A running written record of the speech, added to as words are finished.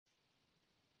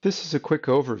This is a quick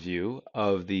overview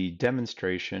of the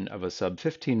demonstration of a sub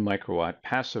 15 microwatt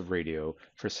passive radio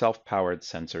for self-powered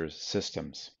sensors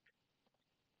systems.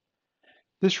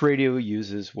 This radio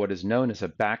uses what is known as a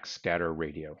backscatter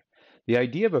radio. The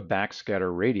idea of a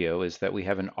backscatter radio is that we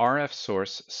have an RF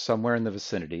source somewhere in the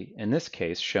vicinity, in this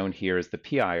case shown here as the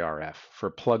PIRF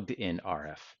for plugged-in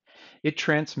RF. It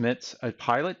transmits a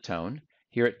pilot tone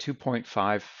here at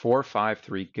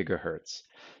 2.5453 gigahertz.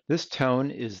 This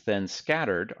tone is then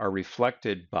scattered or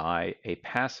reflected by a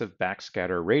passive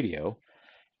backscatter radio,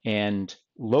 and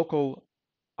local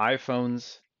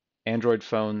iPhones, Android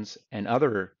phones, and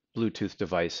other Bluetooth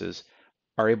devices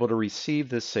are able to receive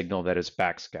this signal that is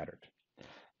backscattered.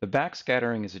 The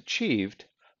backscattering is achieved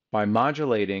by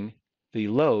modulating the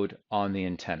load on the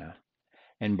antenna.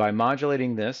 And by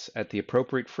modulating this at the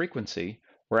appropriate frequency,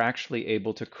 we're actually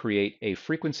able to create a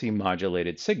frequency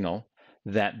modulated signal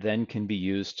that then can be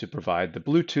used to provide the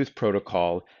Bluetooth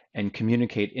protocol and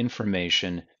communicate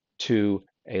information to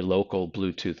a local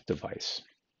Bluetooth device.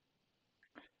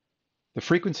 The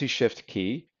frequency shift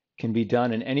key can be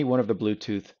done in any one of the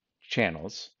Bluetooth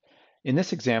channels. In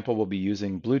this example, we'll be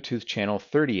using Bluetooth channel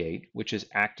 38, which is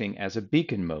acting as a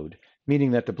beacon mode, meaning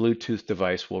that the Bluetooth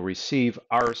device will receive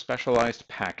our specialized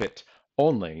packet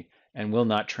only and will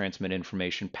not transmit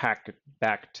information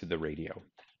back to the radio.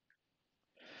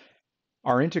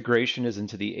 Our integration is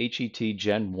into the HET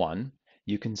Gen 1.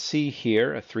 You can see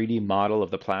here a 3D model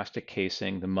of the plastic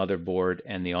casing, the motherboard,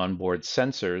 and the onboard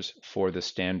sensors for the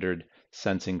standard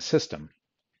sensing system.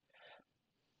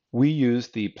 We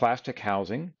used the plastic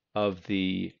housing of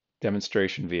the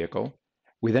demonstration vehicle.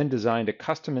 We then designed a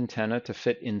custom antenna to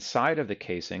fit inside of the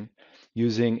casing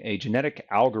using a genetic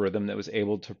algorithm that was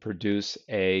able to produce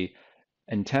an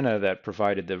antenna that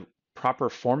provided the proper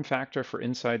form factor for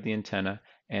inside the antenna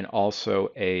and also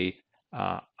a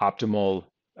optimal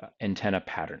antenna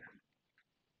pattern.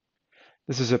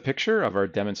 This is a picture of our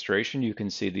demonstration. You can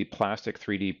see the plastic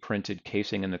 3D printed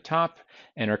casing in the top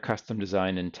and our custom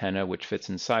designed antenna, which fits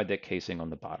inside that casing on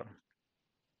the bottom.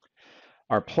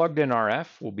 Our plugged-in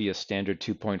RF will be a standard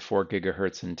 2.4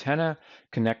 gigahertz antenna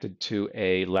connected to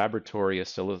a laboratory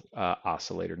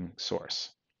oscillator source.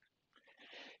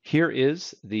 Here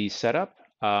is the setup.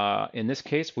 In this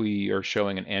case, we are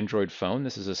showing an Android phone.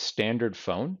 This is a standard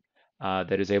phone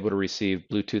that is able to receive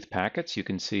Bluetooth packets. You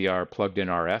can see our plugged-in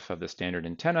RF of the standard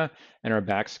antenna and our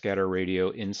backscatter radio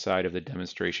inside of the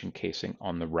demonstration casing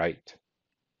on the right.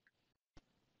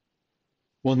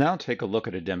 We'll now take a look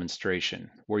at a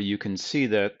demonstration where you can see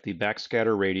that the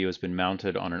backscatter radio has been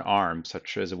mounted on an arm,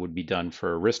 such as it would be done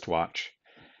for a wristwatch,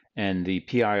 and the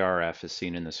PIRF is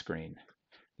seen in the screen.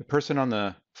 The person on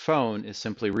the phone is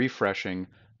simply refreshing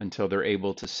until they're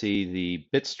able to see the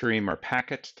bit stream or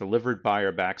packet delivered by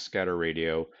our backscatter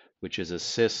radio, which is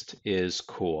assist is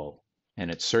cool,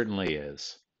 and it certainly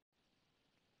is.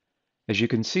 As you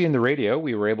can see in the radio,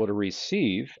 we were able to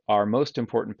receive our most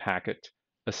important packet,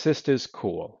 assist is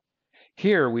cool.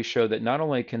 Here we show that not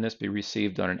only can this be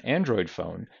received on an Android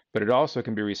phone, but it also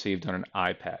can be received on an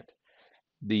iPad.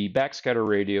 The backscatter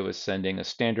radio is sending a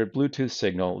standard Bluetooth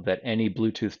signal that any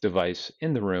Bluetooth device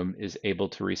in the room is able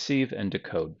to receive and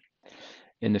decode.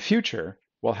 In the future,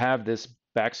 we'll have this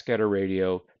backscatter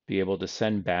radio be able to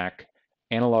send back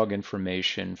analog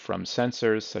information from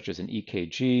sensors such as an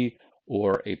EKG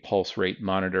or a pulse rate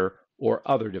monitor or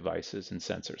other devices and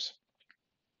sensors.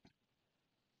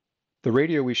 The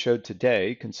radio we showed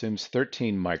today consumes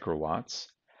 13 microwatts,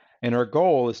 and our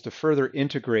goal is to further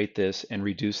integrate this and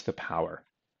reduce the power.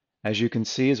 As you can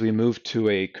see, as we move to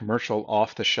a commercial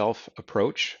off-the-shelf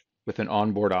approach with an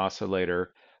onboard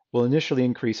oscillator, we'll initially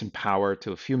increase in power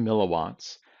to a few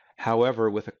milliwatts. However,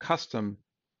 with a custom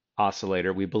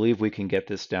oscillator, we believe we can get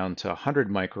this down to 100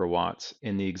 microwatts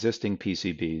in the existing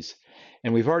PCBs.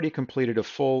 And we've already completed a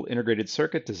full integrated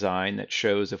circuit design that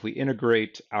shows if we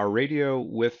integrate our radio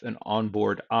with an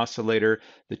onboard oscillator,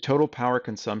 the total power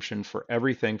consumption for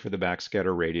everything for the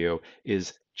backscatter radio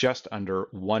is just under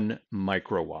 1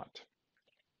 microwatt.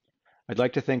 I'd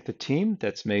like to thank the team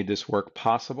that's made this work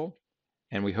possible,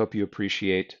 and we hope you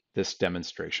appreciate this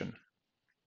demonstration.